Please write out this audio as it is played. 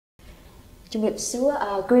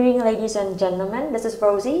Greeting, ladies and gentlemen. This is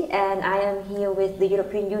Rosie, and I am here with the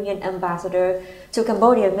European Union Ambassador to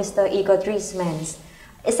Cambodia, Mr. Igor Driesmans.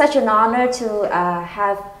 It's such an honor to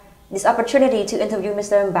have this opportunity to interview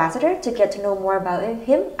Mr. Ambassador to get to know more about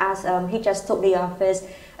him, as he just took the office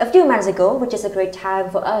a few months ago, which is a great time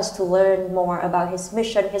for us to learn more about his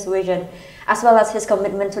mission, his vision, as well as his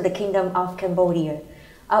commitment to the Kingdom of Cambodia.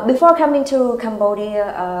 Before coming to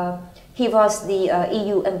Cambodia, he was the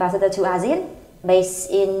EU ambassador to ASEAN,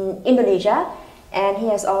 based in Indonesia, and he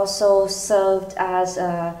has also served as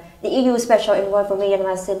the EU Special Envoy for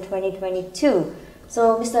Myanmar since 2022.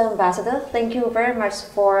 So, Mr. Ambassador, thank you very much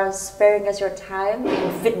for sparing us your time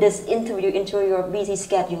and fit this interview into your busy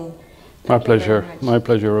schedule. My pleasure. My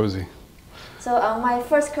pleasure, Rosie. So, my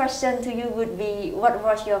first question to you would be, what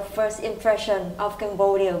was your first impression of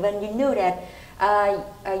Cambodia when you knew that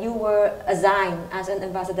you were assigned as an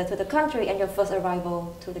ambassador to the country and your first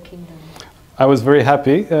arrival to the kingdom? I was very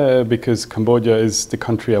happy because Cambodia is the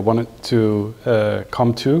country I wanted to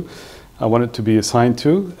come to. I wanted to be assigned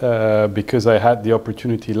to because I had the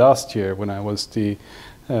opportunity last year when I was the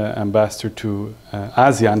ambassador to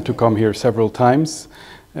ASEAN to come here several times.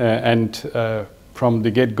 And from the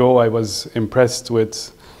get-go, I was impressed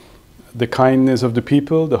with the kindness of the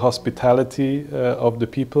people, the hospitality of the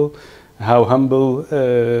people, how humble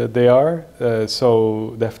they are.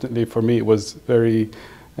 So definitely for me, it was very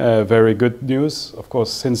good news. Of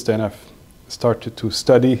course, since then I've started to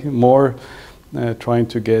study more, trying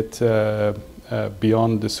to get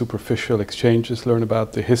beyond the superficial exchanges, learn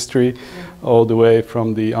about the history, all the way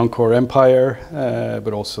from the Angkor Empire,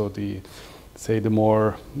 but also the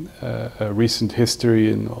more recent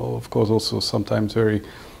history, and of course also sometimes very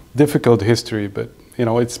difficult history. But you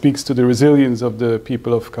know, it speaks to the resilience of the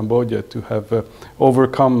people of Cambodia to have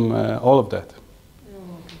overcome all of that.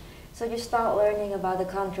 So you start learning about the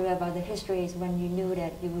country, about the histories when you knew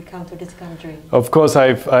that you would come to this country? Of course,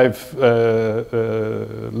 I've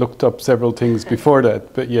looked up several things before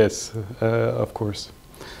that, but yes, of course.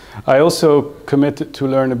 I also committed to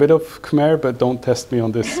learn a bit of Khmer, but don't test me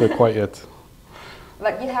on this quite yet.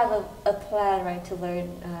 But you have a plan, right, to learn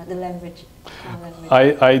the language?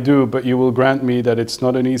 I do, but you will grant me that it's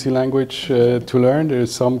not an easy language to learn.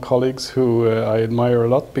 There's some colleagues who I admire a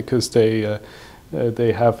lot because they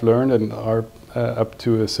have learned and are up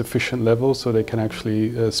to a sufficient level so they can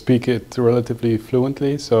actually speak it relatively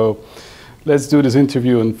fluently. So let's do this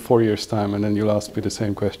interview in 4 years' time and then you'll ask me the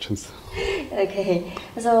same questions. Okay.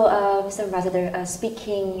 So, Mr. Ambassador,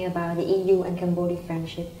 speaking about the EU and Cambodia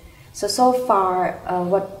friendship, so far,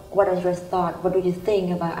 what is your thought? What do you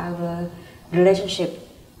think about our relationship?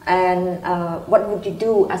 And what would you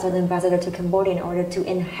do as an ambassador to Cambodia in order to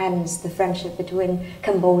enhance the friendship between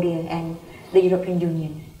Cambodia and the European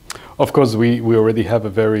Union? Of course, we already have a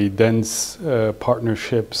very dense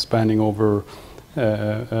partnership spanning over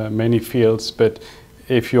many fields. But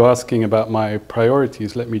if you're asking about my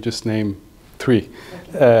priorities, let me just name 3.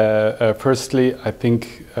 Okay. Firstly, I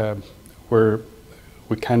think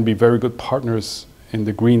we can be very good partners in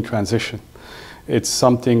the green transition. It's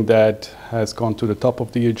something that has gone to the top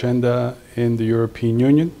of the agenda in the European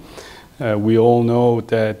Union. We all know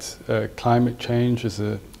that climate change is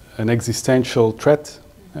an existential threat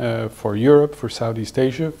for Europe, for Southeast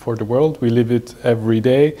Asia, for the world. We live it every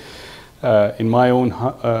day. In my own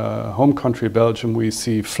home country, Belgium, we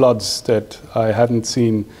see floods that I hadn't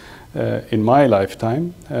seen in my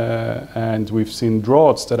lifetime, and we've seen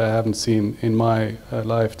droughts that I haven't seen in my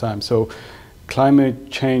lifetime. So climate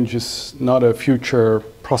change is not a future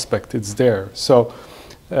prospect, it's there. So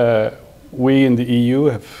we in the EU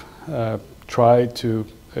have tried to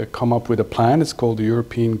come up with a plan. It's called the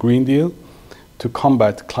European Green Deal to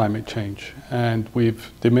combat climate change. And we've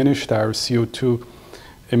diminished our CO2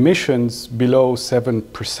 emissions below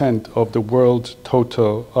 7% of the world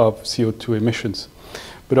total of CO2 emissions.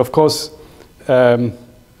 But of course,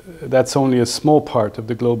 that's only a small part of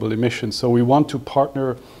the global emissions. So we want to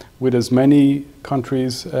partner with as many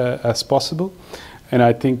countries as possible. And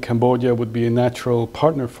I think Cambodia would be a natural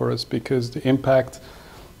partner for us because the impact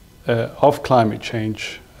of climate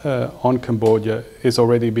change on Cambodia is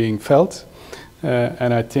already being felt.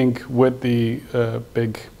 And I think with the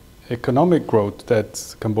big economic growth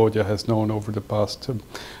that Cambodia has known over the past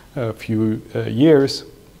few years,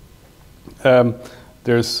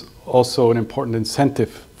 there's also an important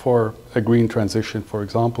incentive for a green transition, for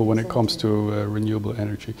example, when it comes to renewable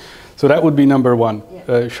energy. So that would be number 1.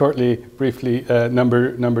 Yeah. Shortly, briefly,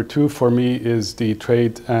 number 2 for me is the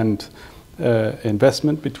trade and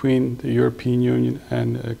investment between the European Union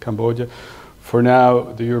and Cambodia. For now,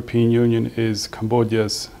 the European Union is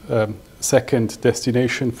Cambodia's second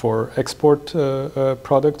destination for export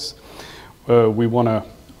products. We want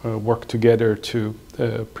to work together to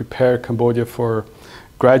prepare Cambodia for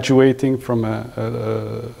graduating from a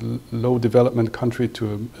low development country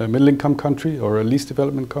to a middle income country, or a least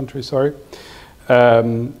development country, sorry.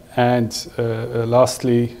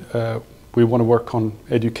 Lastly, we want to work on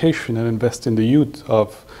education and invest in the youth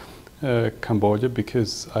of Cambodia,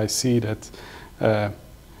 because I see that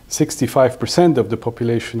 65% of the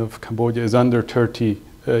population of Cambodia is under 30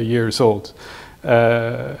 years old,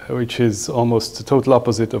 which is almost the total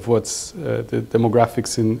opposite of what's the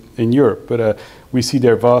demographics in Europe. But we see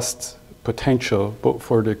their vast potential, both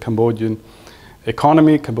for the Cambodian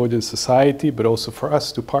economy, Cambodian society, but also for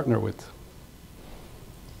us to partner with.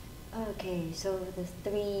 Okay, so the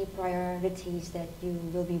 3 priorities that you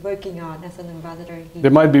will be working on as an ambassador here.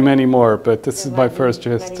 There might be many more, but this is my first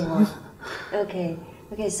gist. Okay,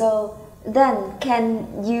 so then can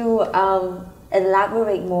you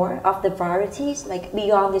elaborate more of the priorities, like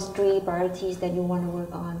beyond these 3 priorities that you want to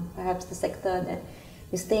work on, perhaps the sector that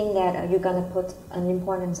you think that you're going to put an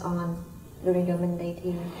importance on during your mandate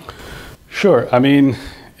here? Sure. I mean,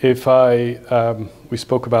 if we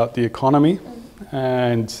spoke about the economy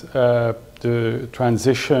and the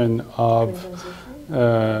transition of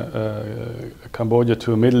Cambodia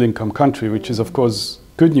to a middle-income country, which is of course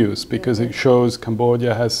good news, because it shows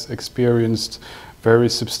Cambodia has experienced very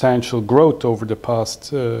substantial growth over the past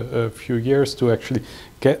few years to actually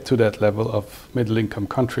get to that level of middle-income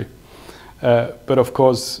country. But of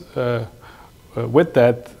course, with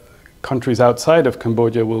that, countries outside of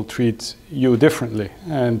Cambodia will treat you differently,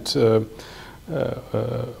 and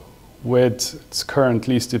with its current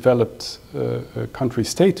least developed country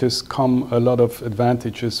status come a lot of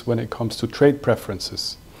advantages when it comes to trade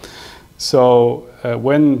preferences. So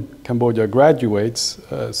when Cambodia graduates,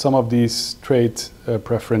 some of these trade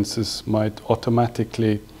preferences might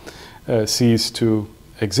automatically cease to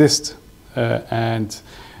exist. And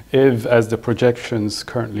if, as the projections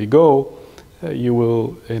currently go, you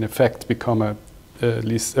will in effect become a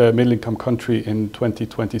middle-income country in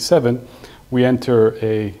 2027, we enter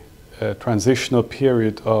a transitional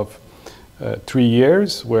period of 3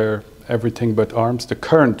 years where everything but arms, the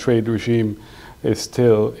current trade regime, is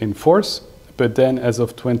still in force. But then as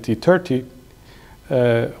of 2030,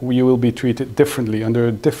 we will be treated differently under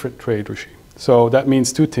a different trade regime. So that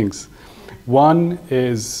means 2 things. One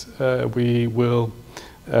is we will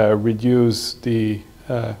reduce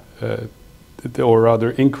or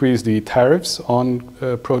rather increase the tariffs on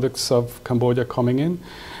products of Cambodia coming in.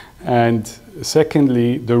 And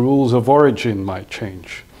secondly, the rules of origin might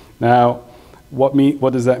change. Now, what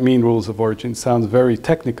does that mean, rules of origin? It sounds very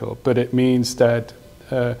technical, but it means that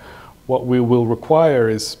what we will require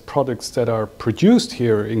is products that are produced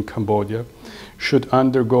here in Cambodia should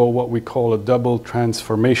undergo what we call a double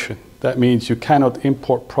transformation. That means you cannot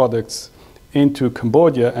import products into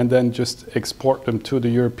Cambodia and then just export them to the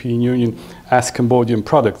European Union as Cambodian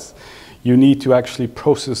products. You need to actually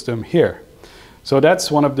process them here. So that's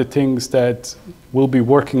one of the things that we'll be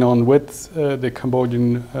working on with the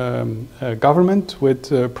Cambodian government, with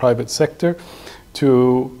the private sector,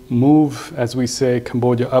 to move, as we say,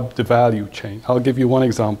 Cambodia up the value chain. I'll give you one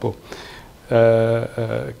example.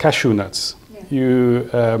 Cashew nuts.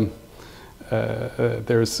 Yeah.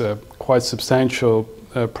 There's a quite substantial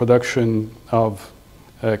production of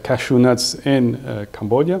cashew nuts in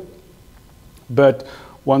Cambodia, but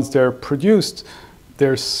once they're produced,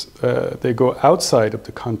 they go outside of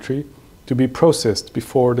the country to be processed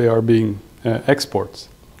before they are being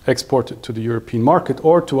exported to the European market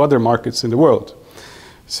or to other markets in the world.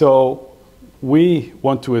 So we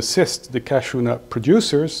want to assist the cashew nut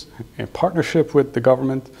producers in partnership with the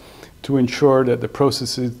government to ensure that the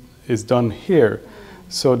process is done here,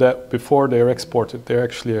 so that before they're exported, they're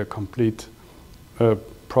actually a complete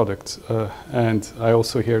product. And I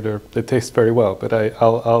also hear they taste very well, but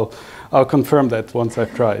I'll confirm that once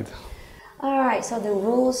I've tried. All right, so the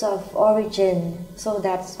rules of origin, so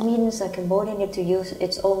that means that Cambodia needs to use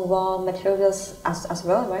its own raw materials as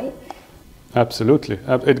well, right? Absolutely.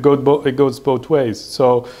 It goes both ways.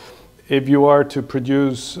 So if you are to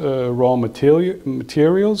produce raw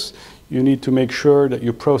materials, you need to make sure that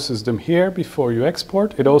you process them here before you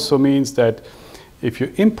export. It also means that if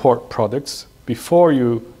you import products, before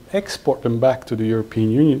you export them back to the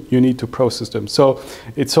European Union, you need to process them. So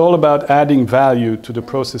it's all about adding value to the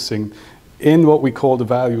processing in what we call the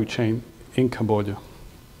value chain in Cambodia.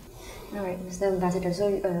 All right, Mr. Ambassador,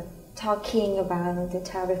 so talking about the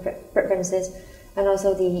tariff preferences and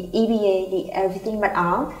also the EBA, the everything but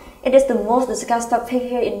arms, it is the most discussed topic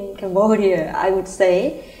here in Cambodia, I would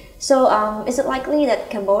say. So is it likely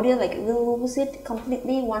that Cambodia will lose it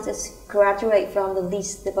completely once it's graduate from the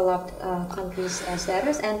least developed countries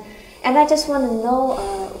status? And I just want to know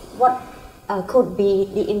what could be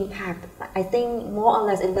the impact. I think more or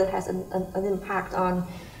less it will have an impact on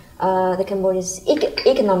the Cambodia's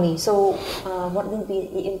economy. So what will be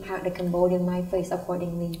the impact that Cambodia might face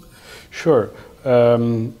accordingly? Sure.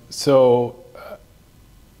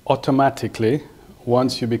 Automatically,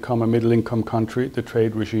 once you become a middle-income country, the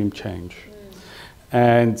trade regime change.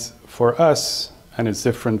 And for us, and it's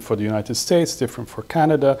different for the United States, different for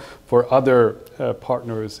Canada, for other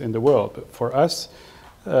partners in the world. But for us,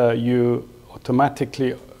 you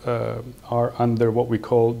automatically are under what we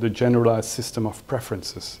call the Generalized System of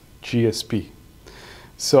Preferences, GSP.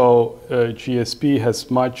 So GSP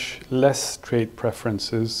has much less trade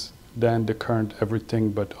preferences than the current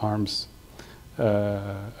everything but arms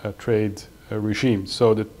trade regime.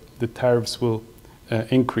 So the tariffs will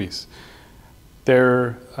increase.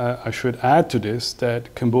 There, I should add to this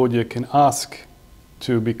that Cambodia can ask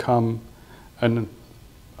to become an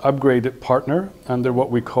upgraded partner under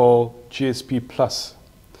what we call GSP Plus.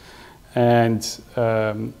 And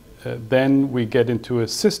then we get into a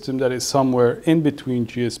system that is somewhere in between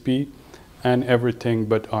GSP and everything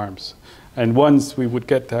but arms. And once we would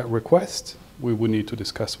get that request, we would need to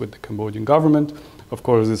discuss with the Cambodian government. Of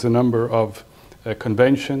course, there's a number of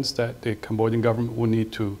conventions that the Cambodian government will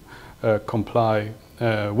need to comply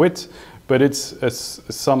with, but it's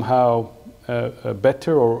somehow a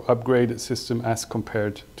better or upgraded system as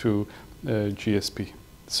compared to GSP.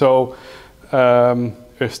 So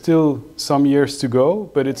there's still some years to go,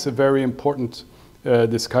 but it's a very important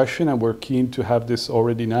discussion, and we're keen to have this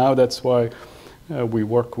already now. That's why we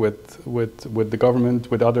work with the government,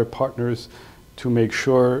 with other partners, to make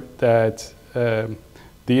sure that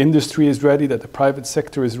the industry is ready, that the private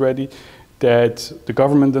sector is ready, that the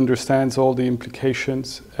government understands all the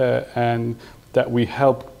implications, and that we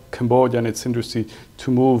help Cambodia and its industry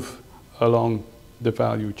to move along the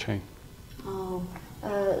value chain. Oh,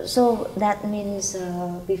 so that means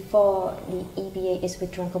before the EBA is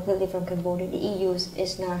withdrawn completely from Cambodia, the EU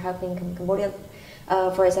is now helping Cambodia.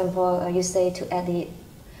 For example, you say to add the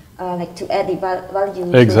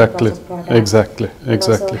value exactly. to the processed product. Exactly. And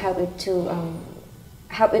also help it to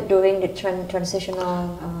help it during the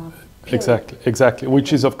transitional period. Exactly.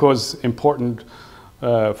 Which is of course important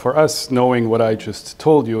for us, knowing what I just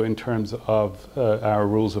told you in terms of our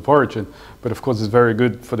rules of origin. But of course, it's very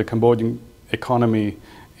good for the Cambodian economy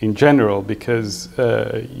in general, because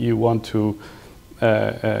you want to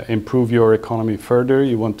improve your economy further.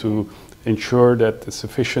 You want to ensure that the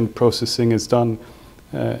sufficient processing is done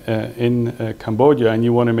in Cambodia, and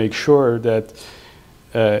you want to make sure that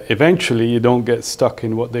eventually you don't get stuck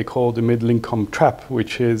in what they call the middle-income trap,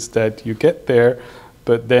 which is that you get there,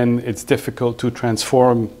 but then it's difficult to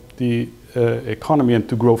transform the economy and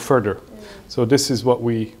to grow further. So this is what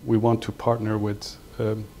we want to partner with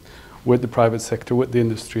the private sector, with the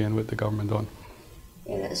industry, and with the government on.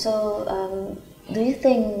 Yeah, so do you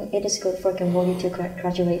think it is good for Cambodia to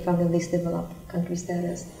graduate from the least developed country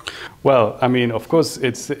status? Well, I mean, of course,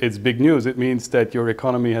 it's big news. It means that your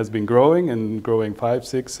economy has been growing, and growing 5,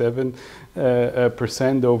 6,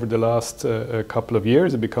 7% over the last couple of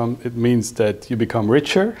years. It means that you become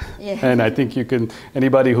richer. Yeah. And I think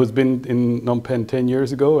anybody who's been in Phnom Penh 10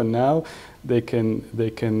 years ago and now, they can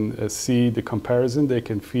see the comparison. They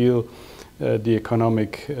can feel the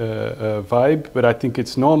economic vibe. But I think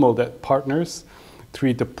it's normal that partners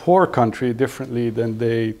treat a poor country differently than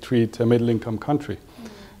they treat a middle-income country.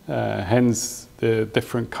 Hence the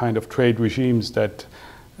different kind of trade regimes that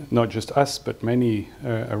not just us, but many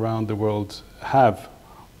around the world have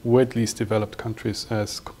with least developed countries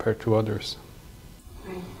as compared to others.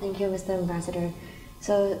 Right. Thank you, Mr. Ambassador.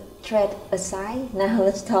 So trade aside, now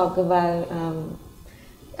let's talk about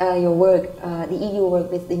your work, the EU work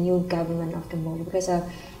with the new government of Cambodia, because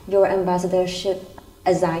your ambassadorship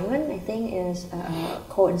assignment, I think, is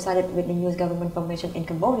coincided with the new government formation in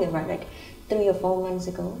Cambodia, right? Like 3 or 4 months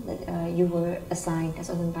ago that you were assigned as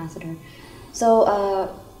an ambassador. So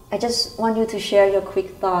I just want you to share your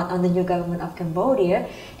quick thought on the new government of Cambodia,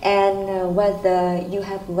 and whether you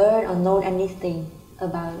have learned or known anything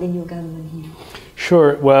about the new government here.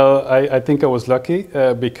 Sure. Well, I think I was lucky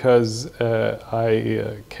because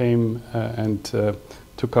I came and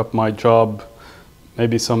took up my job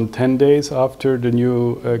maybe some 10 days after the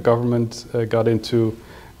new government got into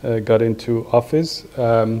office.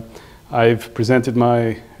 I've presented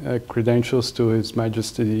my credentials to His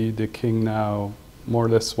Majesty the King now more or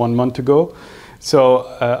less 1 month ago. So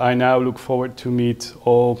I now look forward to meet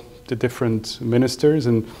all the different ministers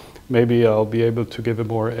and maybe I'll be able to give a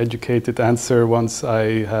more educated answer once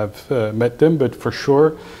I have met them, but for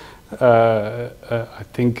sure, I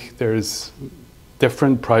think there's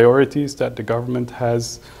different priorities that the government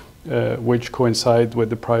has, which coincide with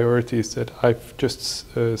the priorities that I've just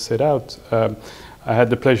set out. I had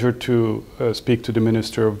the pleasure to speak to the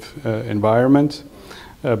Minister of Environment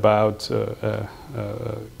about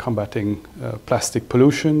combating plastic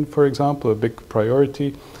pollution, for example, a big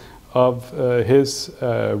priority of his,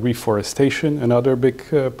 reforestation, another big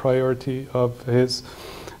priority of his.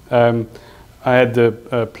 I had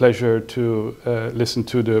the pleasure to listen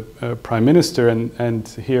to the Prime Minister and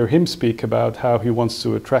hear him speak about how he wants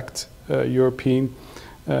to attract European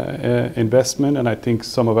investment, and I think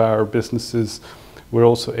some of our businesses were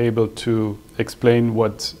also able to explain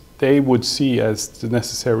what they would see as the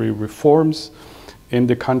necessary reforms in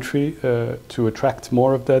the country to attract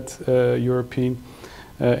more of that European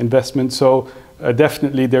investment. So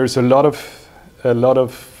definitely there's a lot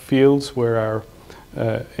of fields where our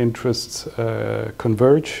interests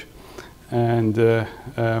converge, and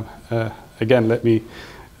again, let me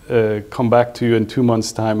come back to you in 2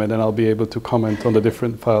 months' time, and then I'll be able to comment on the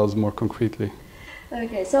different files more concretely.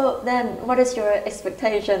 Okay, so then what is your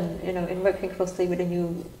expectation, in working closely with the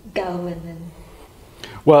new government?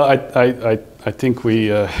 Well, I think we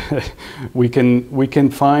can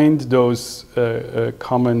find those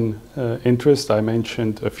common interests. I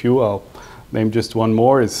mentioned a few. I'll name just one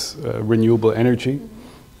more, is renewable energy.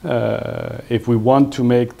 If we want to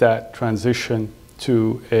make that transition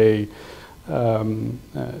to a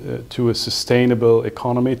sustainable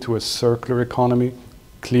economy, to a circular economy,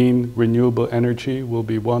 clean, renewable energy will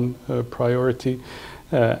be one priority.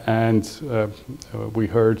 And we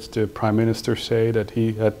heard the Prime Minister say that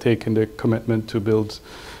he had taken the commitment to build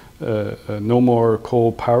no more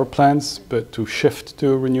coal power plants, but to shift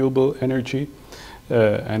to renewable energy.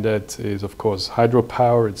 And that is, of course,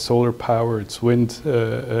 hydropower, it's solar power, it's wind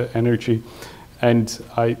energy. And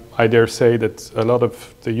I dare say that a lot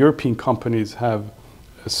of the European companies have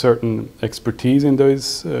a certain expertise in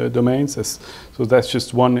those domains. So that's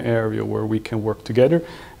just one area where we can work together.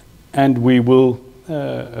 And we will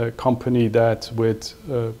accompany that with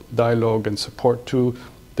dialogue and support to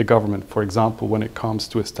the government, for example, when it comes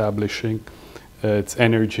to establishing its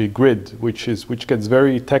energy grid, which gets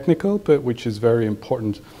very technical, but which is very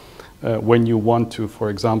important when you want to, for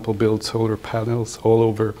example, build solar panels all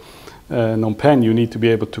over Phnom Penh. You need to be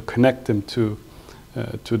able to connect them to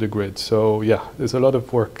the grid. So yeah, there's a lot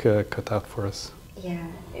of work cut out for us. Yeah,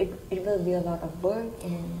 it will be a lot of work,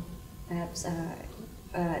 and perhaps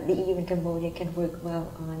the EU and Cambodia can work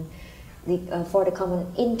well on for the common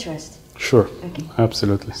interest. Sure, okay.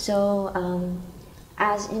 Absolutely. So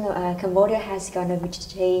as you know, Cambodia has gone a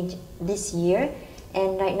change this year,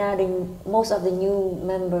 and right now most of the new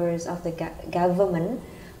members of the government,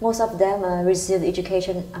 most of them receive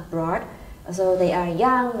education abroad. So they are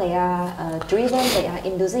young, they are driven, they are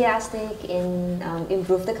enthusiastic in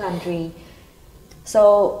improve the country.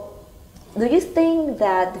 So do you think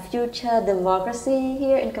that the future democracy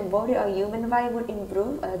here in Cambodia or human rights would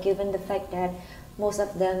improve given the fact that most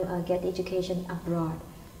of them get education abroad?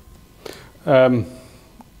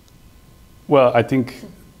 Well, I think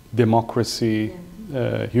democracy,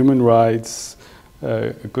 human rights,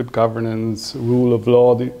 good governance, rule of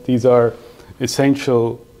law, these are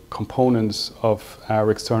essential components of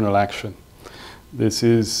our external action. This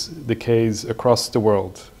is the case across the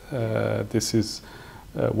world. This is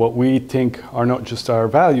what we think are not just our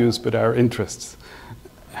values, but our interests.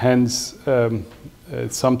 Hence,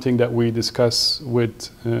 it's something that we discuss with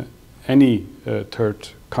any third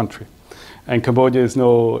country. And Cambodia is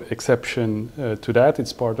no exception to that.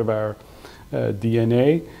 It's part of our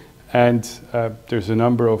DNA. And there's a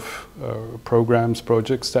number of programs,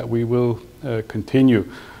 projects that we will continue.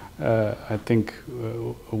 I think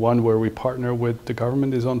one where we partner with the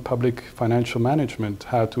government is on public financial management,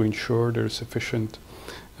 how to ensure there's sufficient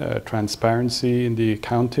transparency in the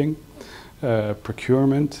accounting,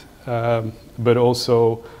 procurement, but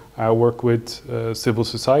also our work with civil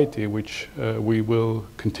society, which we will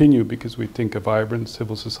continue because we think a vibrant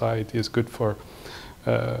civil society is good for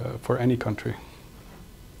any country.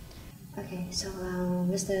 Okay, so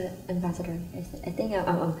Mr. Ambassador, I think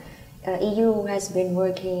EU has been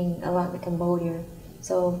working a lot with Cambodia.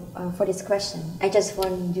 So for this question, I just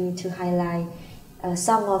want you to highlight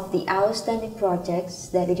some of the outstanding projects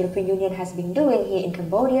that the European Union has been doing here in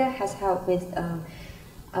Cambodia, has helped with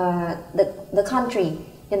the country,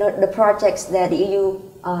 the projects that the EU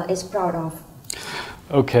is proud of.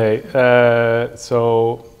 Okay,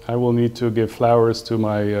 so I will need to give flowers to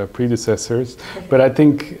my predecessors. But I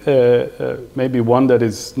think maybe one that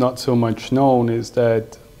is not so much known is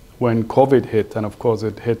that when COVID hit, and of course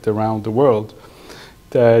it hit around the world,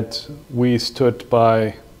 that we stood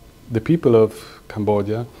by the people of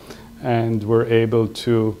Cambodia and were able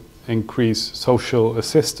to increase social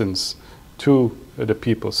assistance to the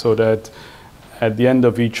people, so that at the end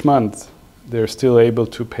of each month they're still able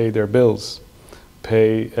to pay their bills,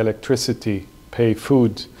 pay electricity, pay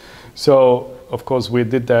food. So of course we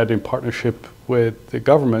did that in partnership with the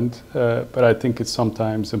government, but I think it's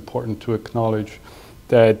sometimes important to acknowledge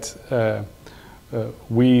that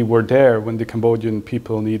we were there when the Cambodian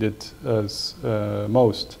people needed us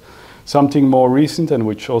most. Something more recent, and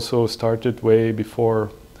which also started way before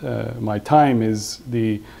my time, is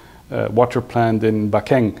the water plant in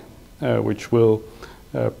Bakeng, which will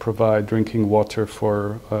provide drinking water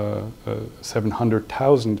for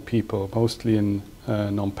 700,000 people, mostly in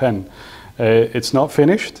Phnom Penh. It's not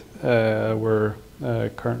finished. We're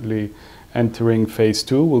currently entering phase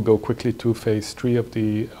 2. We'll go quickly to phase 3 of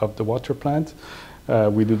the water plant.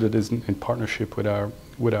 We do that in partnership with our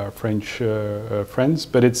French friends,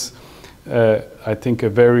 but it's I think a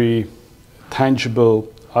very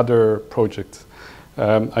tangible other project.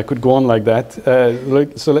 I could go on like that.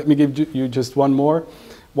 So let me give you just one more.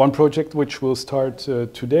 One project which will start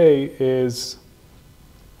today is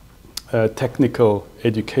technical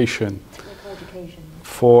education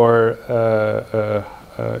for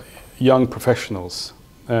young professionals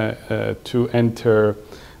to enter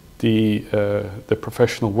the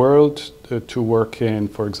professional world, to work in,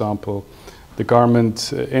 for example, the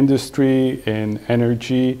garment industry, in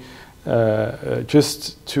energy,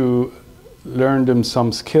 just to learn them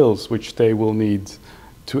some skills which they will need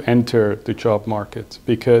to enter the job market.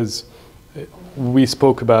 Because we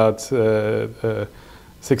spoke about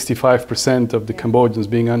 65% of the Cambodians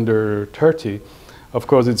being under 30. Of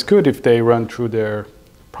course, it's good if they run through their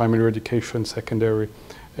primary education, secondary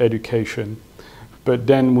education, but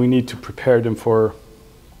then we need to prepare them for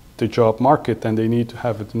the job market, and they need to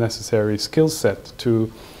have the necessary skill set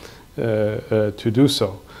to do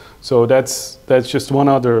so. So that's just one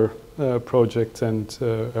other project and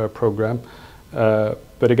program,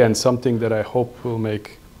 but again, something that I hope will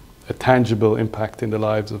make a tangible impact in the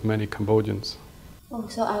lives of many Cambodians. Oh,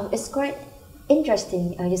 so it's quite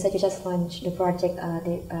interesting. You said you just launched the project,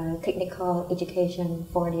 the technical education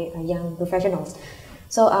for the young professionals.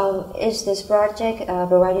 So is this project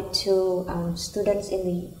provided to students in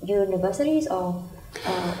the universities, or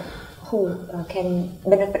who can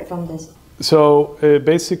benefit from this? So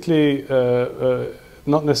basically,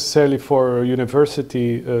 not necessarily for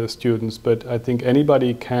university students, but I think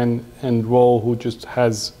anybody can enroll who just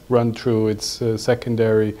has run through its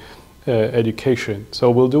secondary education. So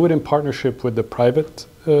we'll do it in partnership with the private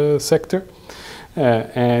sector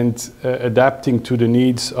and adapting to the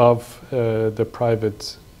needs of the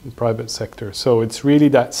private sector. So it's really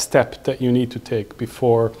that step that you need to take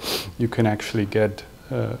before you can actually get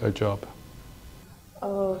a job.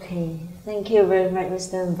 Okay, thank you very much,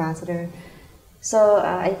 Mr. Ambassador. So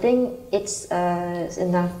I think it's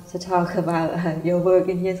enough to talk about your work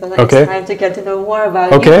in here. So now it's time to get to know more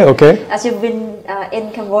about you. Okay. As you've been in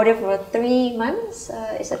Cambodia for 3 months,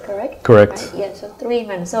 is that correct? Correct. Right? Yeah, so 3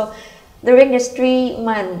 months. So during this 3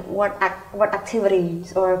 months, what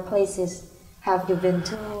activities or places have you been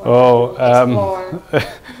to explore?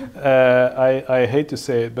 I hate to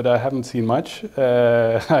say it, but I haven't seen much.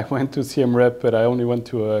 I went to Siem Reap, but I only went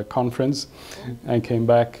to a conference and came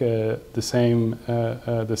back the same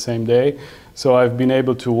day. So I've been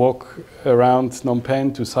able to walk around Phnom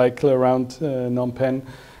Penh, to cycle around Phnom Penh,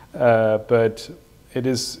 but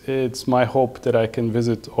it's my hope that I can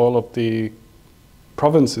visit all of the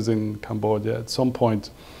provinces in Cambodia at some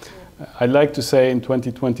point. I'd like to say in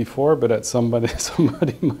 2024, but somebody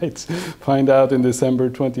might find out in December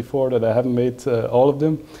 24 that I haven't made all of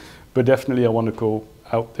them. But definitely I want to go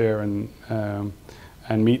out there and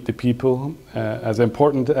meet the people. As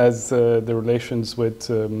important as the relations with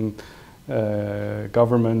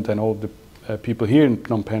government and all the people here in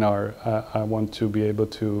Phnom Penh are, I want to be able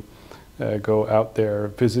to go out there,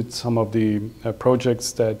 visit some of the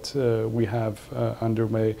projects that we have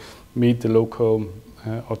underway, meet the local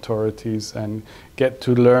authorities, and get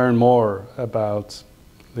to learn more about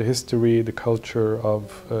the history, the culture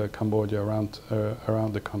of Cambodia around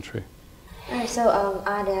the country. Right, so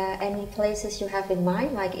are there any places you have in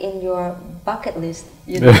mind, like in your bucket list,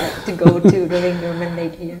 to go to during your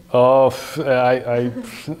mandate here? Oh,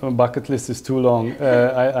 bucket list is too long,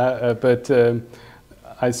 but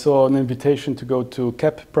I saw an invitation to go to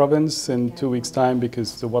Kep province in 2 weeks' time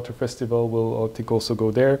because the water festival will, I think, also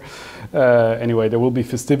go there. Anyway, there will be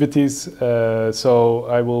festivities, so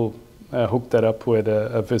I will hook that up with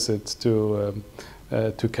a visit to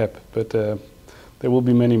Kep. But there will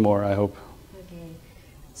be many more, I hope. Okay.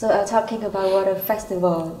 So talking about water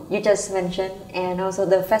festival, you just mentioned, and also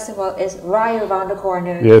the festival is right around the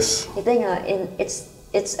corner. Yes. I think it's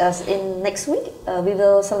in next week. We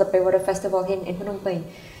will celebrate water festival in Phnom Penh.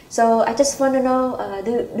 So I just want to know,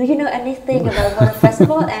 do you know anything about water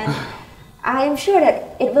festival? And I am sure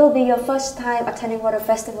that it will be your first time attending water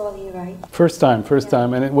festival here, right? First time,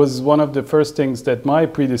 and it was one of the first things that my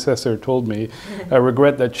predecessor told me. I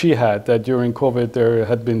regret that she had, that during COVID there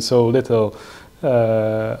had been so little,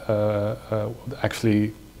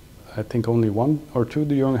 actually I think only 1 or 2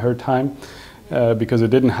 during her time, because it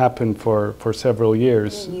didn't happen for several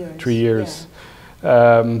years, 3 years.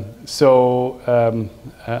 Yeah.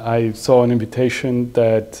 I saw an invitation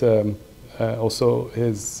that also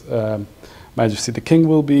His Majesty the King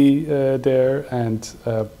will be there and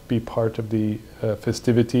be part of the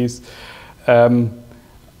festivities.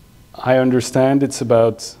 I understand it's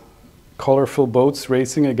about colorful boats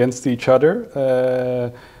racing against each other,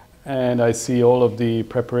 and I see all of the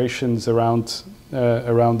preparations around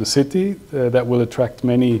the city that will attract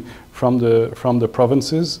many from the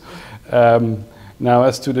provinces. Now,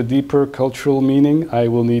 as to the deeper cultural meaning, I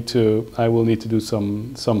will need to do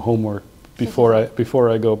some homework before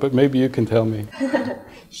I go, but maybe you can tell me.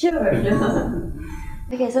 Sure.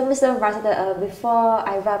 Okay, so Mr. Ambassador, before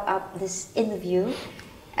I wrap up this interview,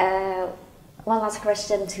 one last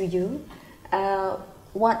question to you.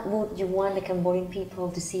 What would you want the Cambodian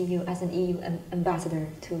people to see you as an EU ambassador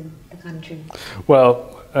to the country?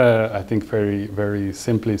 Well, I think very, very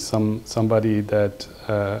simply, somebody that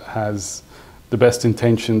has the best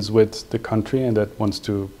intentions with the country and that wants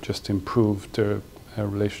to just improve the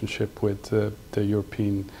relationship with the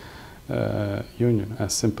European Union,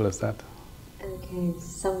 as simple as that. Okay,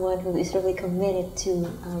 someone who is really committed to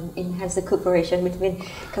enhance the cooperation between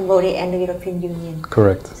Cambodia and the European Union.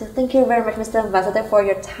 Correct. So thank you very much, Mr. Ambassador, for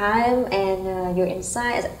your time and your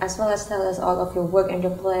insights, as well as tell us all of your work and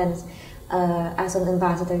your plans as an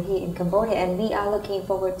ambassador here in Cambodia. And we are looking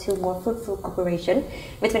forward to more fruitful cooperation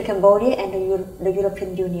between Cambodia and the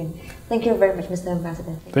European Union. Thank you very much, Mr.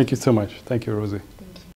 Ambassador. Thank you so much. Thank you, Rosie.